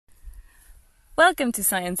Welcome to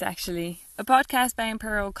Science Actually, a podcast by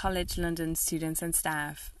Imperial College London students and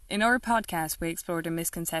staff. In our podcast, we explore the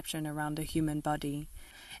misconception around the human body.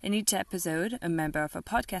 In each episode, a member of a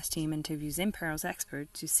podcast team interviews Imperial's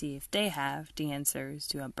experts to see if they have the answers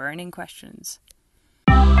to our burning questions.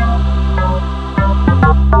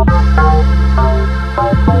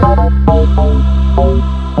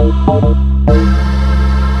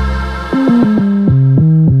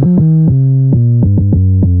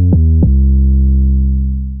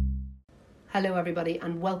 Hello everybody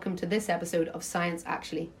and welcome to this episode of Science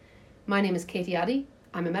Actually. My name is Katie Addy.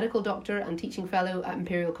 I'm a medical doctor and teaching fellow at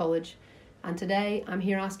Imperial College, and today I'm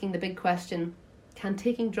here asking the big question, can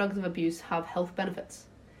taking drugs of abuse have health benefits?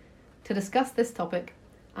 To discuss this topic,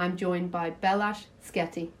 I'm joined by Belash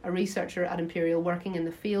Sketi, a researcher at Imperial working in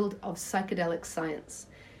the field of psychedelic science.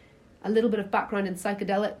 A little bit of background in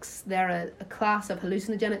psychedelics: they're a class of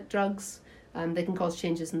hallucinogenic drugs. They can cause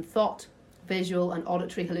changes in thought, visual and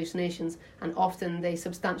auditory hallucinations, and often they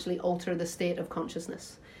substantially alter the state of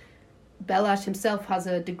consciousness. Belash himself has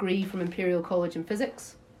a degree from Imperial College in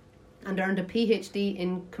physics and earned a PhD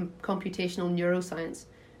in computational neuroscience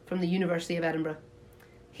from the University of Edinburgh.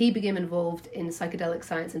 He became involved in psychedelic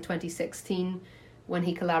science in 2016 when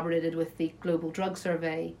he collaborated with the Global Drug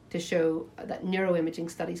Survey to show that neuroimaging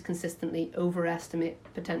studies consistently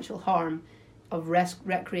overestimate potential harm of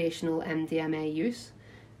recreational MDMA use.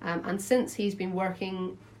 And since he's been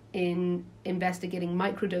working in investigating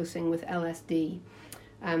microdosing with LSD.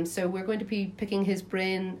 So we're going to be picking his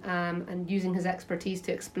brain and using his expertise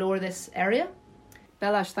to explore this area.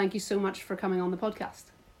 Belash, thank you so much for coming on the podcast.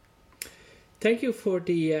 Thank you for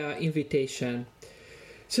the invitation.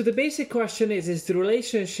 So the basic question is the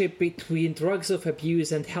relationship between drugs of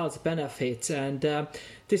abuse and health benefits. And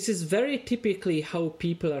this is very typically how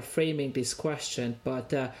people are framing this question.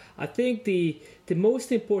 But I think the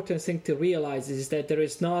most important thing to realize is that there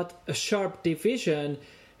is not a sharp division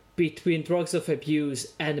between drugs of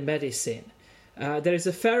abuse and medicine. There is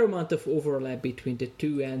a fair amount of overlap between the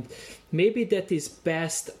two, and maybe that is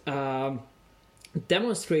best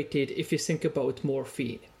demonstrated if you think about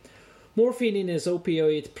morphine. Morphine is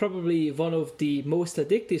opioid, probably one of the most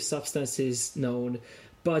addictive substances known,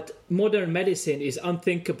 but modern medicine is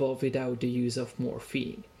unthinkable without the use of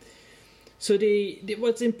morphine. So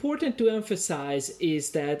what's important to emphasize is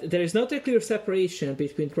that there is not a clear separation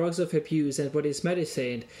between drugs of abuse and what is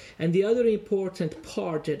medicine. And the other important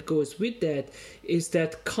part that goes with that is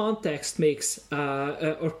that context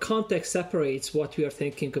context separates what we are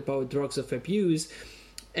thinking about drugs of abuse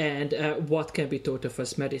and what can be thought of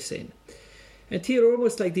as medicine. And here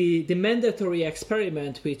almost like the mandatory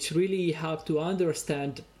experiment which really helped to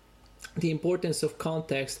understand the importance of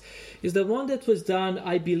context is the one that was done,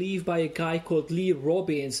 I believe, by a guy called Lee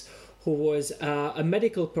Robbins, who was a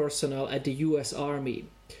medical personnel at the US Army.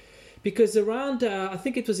 Because around, I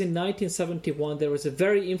think it was in 1971, there was a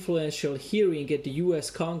very influential hearing at the US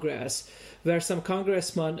Congress where some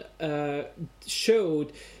congressmen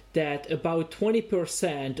showed that about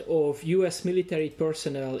 20% of US military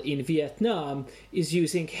personnel in Vietnam is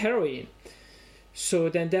using heroin. So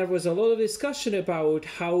then there was a lot of discussion about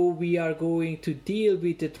how we are going to deal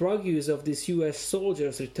with the drug use of these US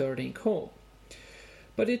soldiers returning home.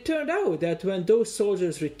 But it turned out that when those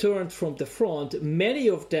soldiers returned from the front, many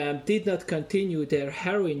of them did not continue their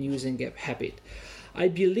heroin using habit. I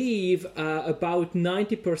believe about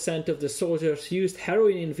 90% of the soldiers used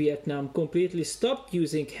heroin in Vietnam completely stopped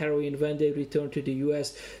using heroin when they returned to the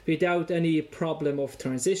US without any problem of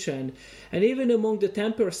transition. And even among the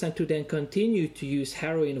 10% who then continued to use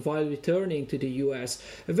heroin while returning to the US,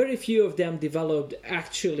 very few of them developed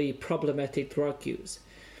actually problematic drug use.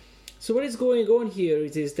 So what is going on here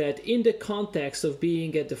is that in the context of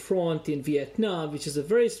being at the front in Vietnam, which is a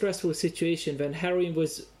very stressful situation when heroin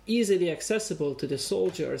was easily accessible to the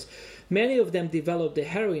soldiers, many of them developed a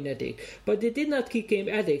heroin addict, but they did not become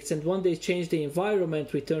addicts, and when they changed the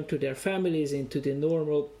environment, returned to their families, into their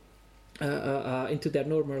normal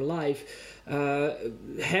life,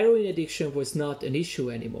 heroin addiction was not an issue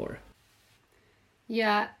anymore.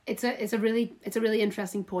 Yeah, it's a really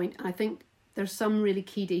interesting point. I think there's some really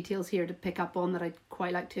key details here to pick up on that I'd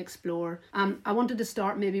quite like to explore. I wanted to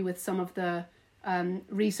start maybe with some of the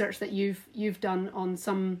research that you've done on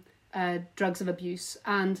some drugs of abuse,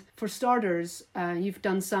 and for starters, you've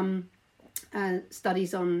done some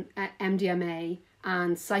studies on MDMA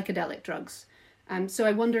and psychedelic drugs. So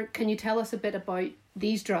I wonder, can you tell us a bit about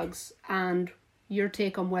these drugs and your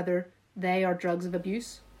take on whether they are drugs of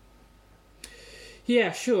abuse?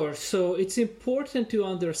 Yeah, sure. So it's important to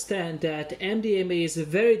understand that MDMA is a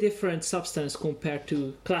very different substance compared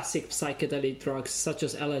to classic psychedelic drugs such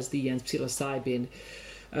as LSD and psilocybin.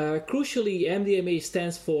 Crucially, MDMA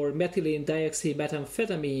stands for methylene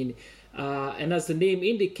dioxymethamphetamine, and as the name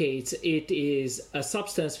indicates, it is a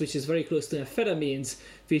substance which is very close to amphetamines,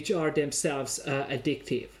 which are themselves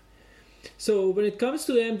addictive. So when it comes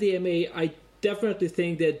to MDMA, I definitely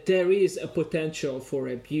think that there is a potential for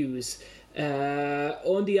abuse.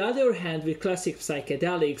 On the other hand, with classic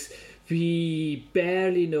psychedelics, we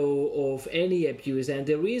barely know of any abuse, and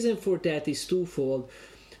the reason for that is twofold.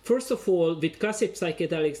 First of all, with classic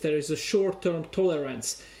psychedelics, there is a short-term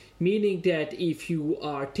tolerance, meaning that if you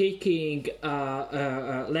are taking,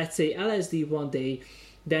 let's say, LSD one day,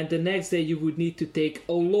 then the next day you would need to take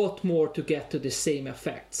a lot more to get to the same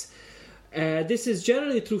effects. This is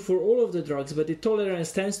generally true for all of the drugs, but the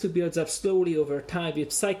tolerance tends to build up slowly over time. With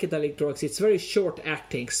psychedelic drugs, it's very short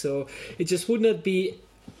acting, so it just would not be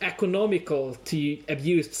economical to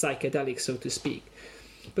abuse psychedelics, so to speak.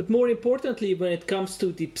 But more importantly, when it comes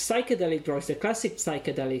to the psychedelic drugs, the classic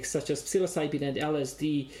psychedelics such as psilocybin and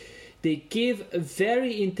LSD, they give a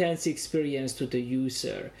very intense experience to the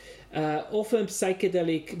user. Often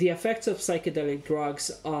the effects of psychedelic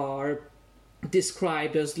drugs are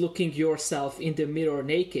described as looking yourself in the mirror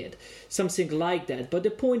naked, something like that. But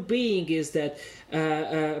the point being is that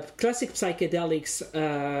classic psychedelics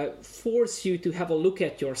force you to have a look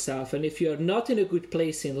at yourself, and if you are not in a good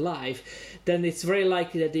place in life, then it's very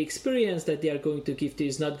likely that the experience that they are going to give to you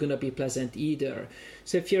is not going to be pleasant either.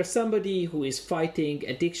 So if you're somebody who is fighting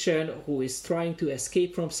addiction, who is trying to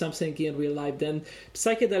escape from something in real life, then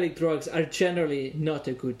psychedelic drugs are generally not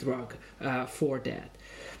a good drug for that.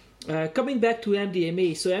 Coming back to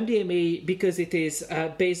MDMA, so MDMA, because it is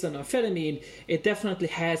based on amphetamine, it definitely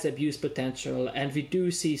has abuse potential, and we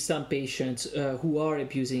do see some patients who are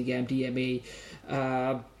abusing MDMA.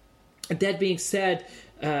 That being said,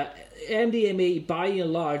 MDMA by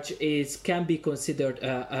and large can be considered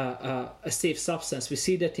a safe substance. We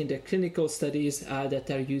see that in the clinical studies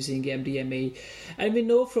that are using MDMA, and we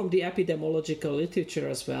know from the epidemiological literature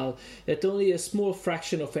as well that only a small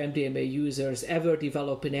fraction of MDMA users ever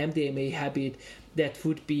develop an MDMA habit that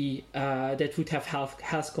would have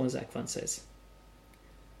health consequences.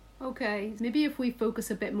 Okay, maybe if we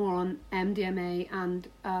focus a bit more on MDMA and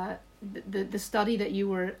the study that you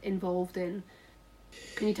were involved in.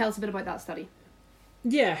 Can you tell us a bit about that study?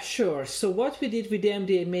 Yeah, sure. So what we did with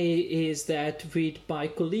MDMA is that with my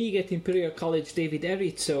colleague at Imperial College, David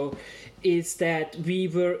Erritzoe, is that we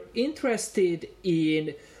were interested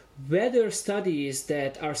in whether studies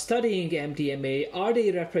that are studying MDMA, are they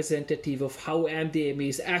representative of how MDMA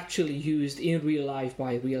is actually used in real life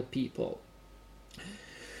by real people?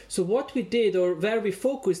 So what we did, or where we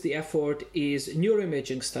focused the effort, is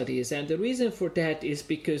neuroimaging studies. And the reason for that is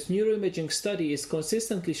because neuroimaging studies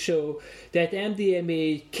consistently show that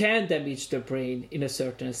MDMA can damage the brain in a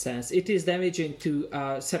certain sense. It is damaging to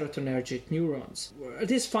serotonergic neurons.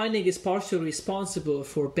 This finding is partially responsible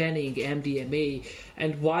for banning MDMA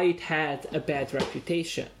and why it had a bad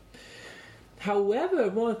reputation. However,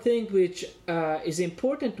 one thing which is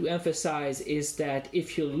important to emphasize is that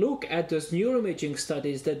if you look at those neuroimaging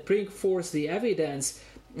studies that bring forth the evidence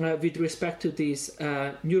with respect to this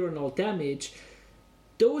neuronal damage,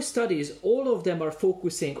 those studies, all of them are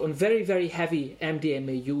focusing on very, very heavy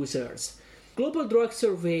MDMA users. Global Drug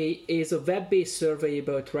Survey is a web-based survey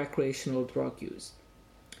about recreational drug use.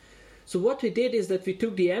 So what we did is that we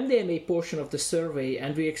took the MDMA portion of the survey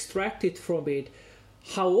and we extracted from it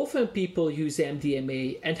how often people use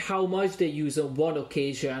MDMA and how much they use on one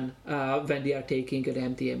occasion when they are taking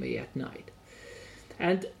an MDMA at night.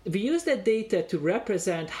 And we use that data to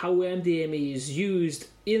represent how MDMA is used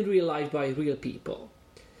in real life by real people.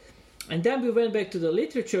 And then we went back to the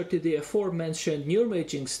literature, to the aforementioned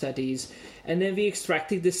neuroimaging studies, and then we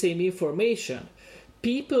extracted the same information.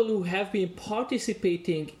 People who have been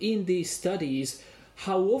participating in these studies,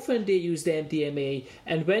 how often they use the MDMA,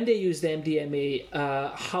 and when they use the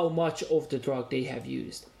MDMA, how much of the drug they have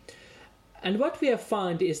used. And what we have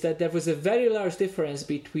found is that there was a very large difference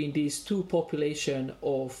between these two populations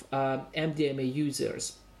of MDMA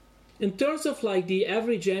users. In terms of like the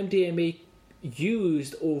average MDMA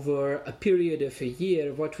used over a period of a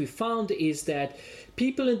year, what we found is that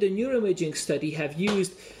people in the neuroimaging study have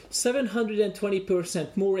used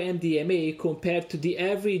 720% more MDMA compared to the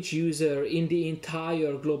average user in the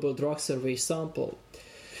entire Global Drug Survey sample.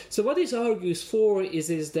 So what this argues for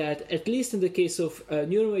is that, at least in the case of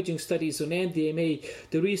neuroimaging studies on MDMA,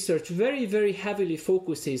 the research very, very heavily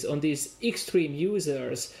focuses on these extreme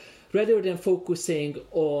users, rather than focusing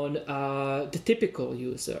on the typical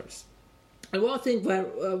users. And one thing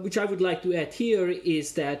which I would like to add here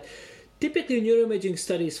is that typically neuroimaging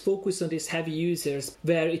studies focus on these heavy users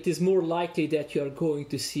where it is more likely that you are going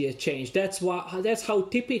to see a change. That's how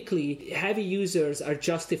typically heavy users are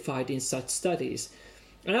justified in such studies.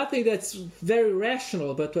 And I think that's very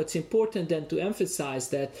rational, but what's important then to emphasize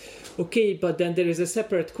that, okay, but then there is a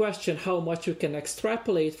separate question how much you can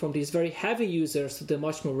extrapolate from these very heavy users to the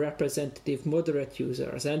much more representative moderate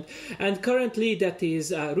users. And currently that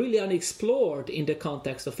is really unexplored in the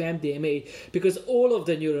context of MDMA because all of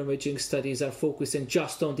the neuroimaging studies are focusing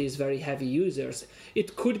just on these very heavy users.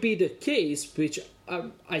 It could be the case, which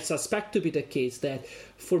I suspect to be the case, that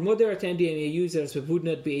for moderate MDMA users we would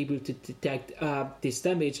not be able to detect this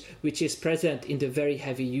damage which is present in the very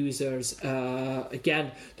heavy users,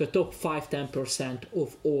 again the top 5-10%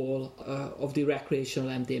 of all of the recreational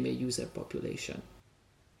MDMA user population.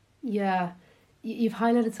 Yeah, you've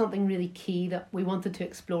highlighted something really key that we wanted to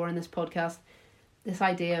explore in this podcast, this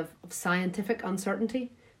idea of scientific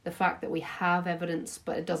uncertainty, the fact that we have evidence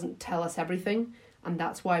but it doesn't tell us everything. And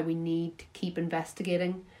that's why we need to keep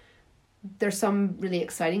investigating. There's some really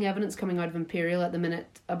exciting evidence coming out of Imperial at the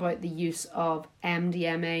minute about the use of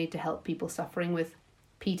MDMA to help people suffering with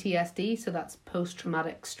PTSD, so that's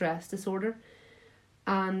post-traumatic stress disorder.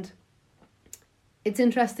 And it's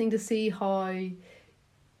interesting to see how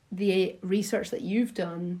the research that you've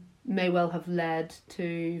done may well have led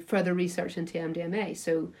to further research into MDMA.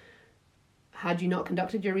 So had you not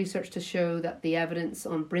conducted your research to show that the evidence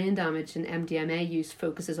on brain damage in MDMA use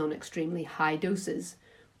focuses on extremely high doses,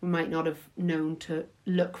 we might not have known to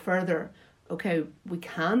look further. Okay, we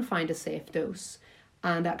can find a safe dose.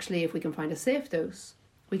 And actually, if we can find a safe dose,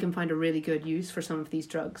 we can find a really good use for some of these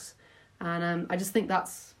drugs. And I just think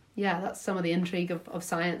that's some of the intrigue of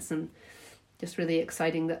science and just really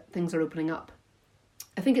exciting that things are opening up.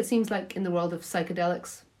 I think it seems like in the world of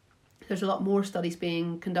psychedelics, there's a lot more studies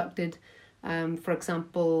being conducted. For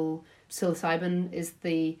example, psilocybin is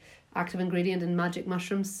the active ingredient in magic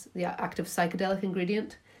mushrooms, the active psychedelic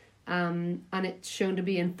ingredient, and it's shown to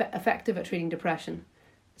be effective at treating depression.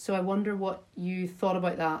 So I wonder what you thought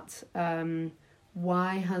about that.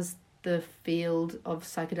 Why has the field of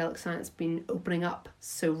psychedelic science been opening up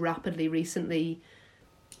so rapidly recently?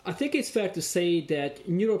 I think it's fair to say that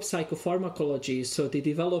neuropsychopharmacology, so the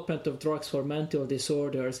development of drugs for mental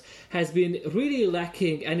disorders, has been really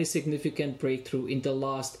lacking any significant breakthrough in the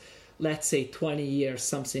last, let's say, 20 years,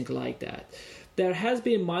 something like that. There has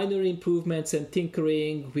been minor improvements and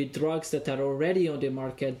tinkering with drugs that are already on the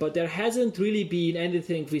market, but there hasn't really been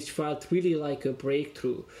anything which felt really like a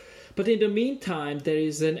breakthrough. But in the meantime, there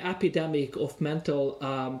is an epidemic of mental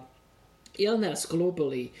illness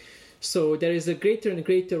globally. So there is a greater and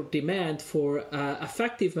greater demand for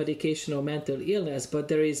effective medication of mental illness, but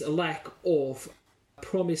there is a lack of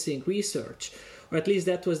promising research. Or at least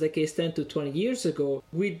that was the case 10 to 20 years ago.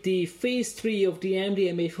 With the phase 3 of the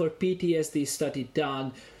MDMA for PTSD study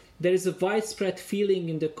done, there is a widespread feeling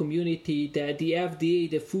in the community that the FDA,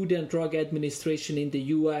 the Food and Drug Administration in the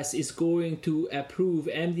US, is going to approve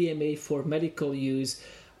MDMA for medical use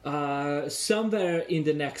somewhere in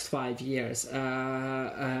the next 5 years.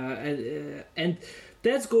 And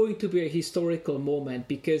that's going to be a historical moment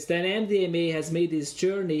because then MDMA has made its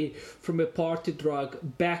journey from a party drug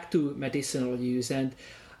back to medicinal use. And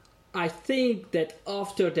I think that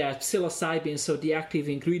after that, psilocybin, so the active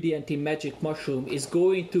ingredient in magic mushroom, is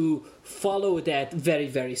going to follow that very,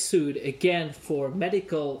 very soon, again for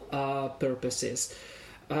medical purposes.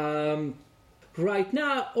 Right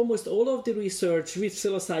now, almost all of the research with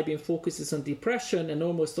psilocybin focuses on depression, and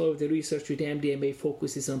almost all of the research with MDMA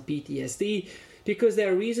focuses on PTSD, because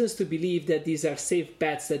there are reasons to believe that these are safe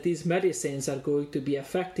bets, that these medicines are going to be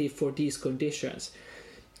effective for these conditions.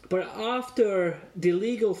 But after the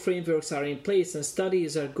legal frameworks are in place and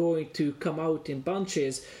studies are going to come out in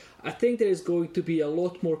bunches, I think there is going to be a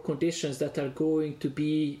lot more conditions that are going to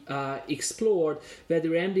be explored, whether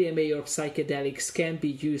MDMA or psychedelics can be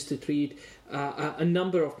used to treat a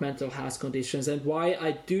number of mental health conditions, and why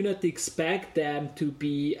I do not expect them to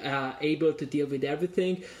be able to deal with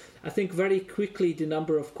everything. I think very quickly the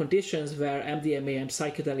number of conditions where MDMA and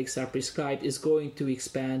psychedelics are prescribed is going to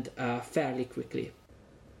expand fairly quickly.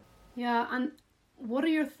 Yeah, and what are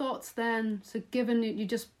your thoughts then? So given you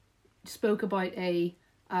just spoke about a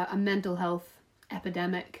mental health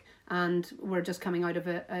epidemic, and we're just coming out of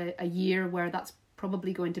a year where that's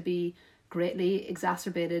probably going to be greatly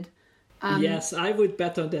exacerbated. Yes, I would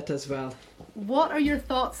bet on that as well. What are your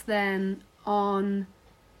thoughts then on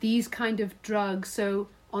these kind of drugs? So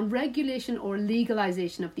on regulation or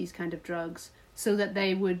legalization of these kind of drugs, so that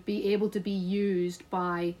they would be able to be used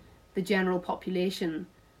by the general population.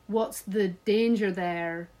 What's the danger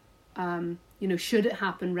there? Should it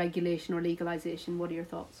happen, regulation or legalization? What are your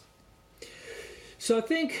thoughts? So I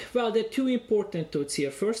think, there are two important thoughts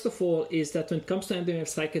here. First of all is that when it comes to MDMA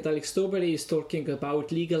psychedelics, nobody is talking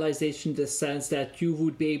about legalization in the sense that you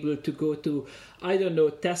would be able to go to,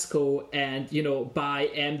 Tesco and, buy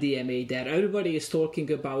MDMA there. Everybody is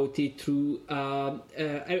talking about it through,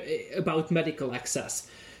 about medical access.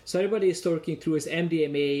 So everybody is talking through as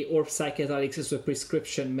MDMA or psychedelics as a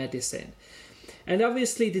prescription medicine. And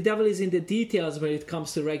obviously the devil is in the details when it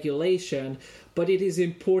comes to regulation, but it is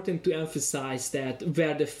important to emphasize that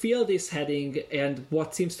where the field is heading and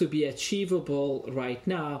what seems to be achievable right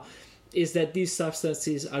now is that these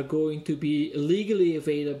substances are going to be legally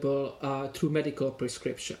available through medical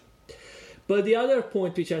prescription. But the other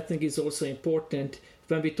point, which I think is also important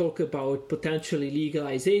when we talk about potentially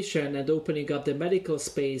legalization and opening up the medical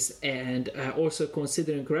space and also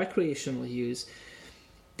considering recreational use,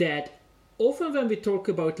 that often when we talk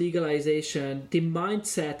about legalization, the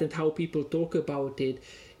mindset and how people talk about it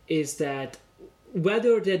is that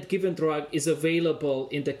whether that given drug is available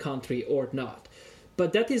in the country or not.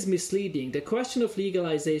 But that is misleading. The question of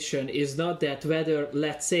legalization is not that whether,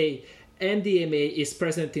 let's say, MDMA is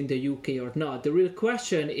present in the UK or not. The real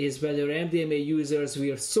question is whether MDMA users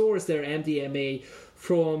will source their MDMA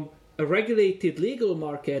from a regulated legal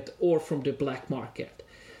market or from the black market.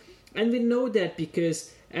 And we know that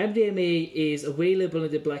because MDMA is available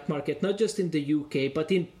in the black market, not just in the UK,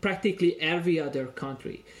 but in practically every other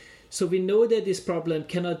country. So we know that this problem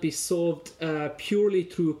cannot be solved purely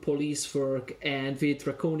through police work and with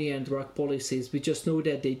draconian drug policies. We just know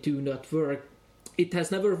that they do not work. It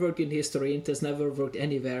has never worked in history. It has never worked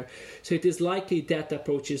anywhere. So it is likely that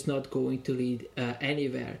approach is not going to lead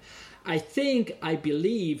anywhere. I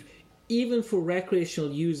believe, even for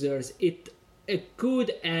recreational users, a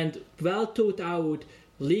good and well thought out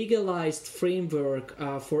legalized framework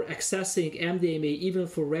for accessing MDMA, even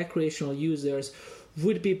for recreational users,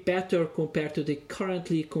 would be better compared to the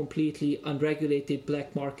currently completely unregulated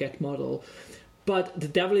black market model. But the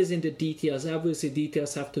devil is in the details. Obviously,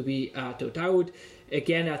 details have to be thought out.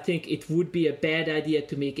 Again, I think it would be a bad idea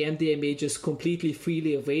to make MDMA just completely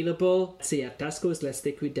freely available, say at Tesco's. Let's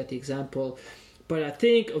stick with that example. But I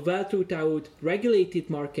think a well-thought-out, regulated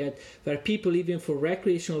market where people, even for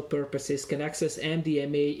recreational purposes, can access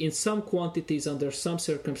MDMA in some quantities under some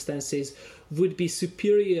circumstances would be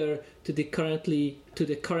superior to the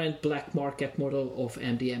current black market model of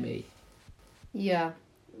MDMA. Yeah,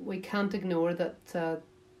 we can't ignore that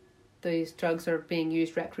these drugs are being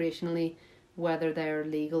used recreationally, whether they're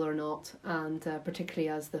legal or not, and particularly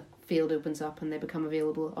as the field opens up and they become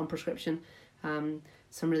available on prescription.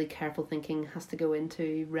 Some really careful thinking has to go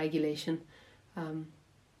into regulation.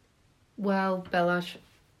 Well, Balázs,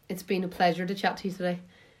 it's been a pleasure to chat to you today,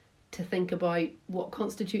 to think about what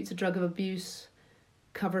constitutes a drug of abuse,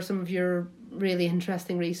 cover some of your really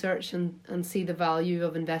interesting research and see the value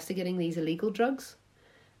of investigating these illegal drugs.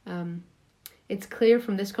 It's clear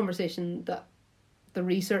from this conversation that the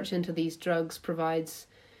research into these drugs provides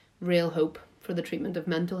real hope for the treatment of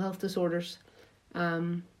mental health disorders.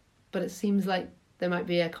 But it seems like there might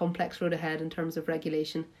be a complex road ahead in terms of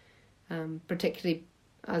regulation, particularly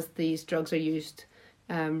as these drugs are used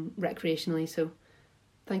recreationally. So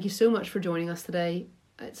thank you so much for joining us today.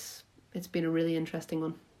 It's been a really interesting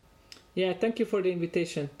one. Yeah, thank you for the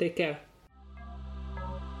invitation. Take care.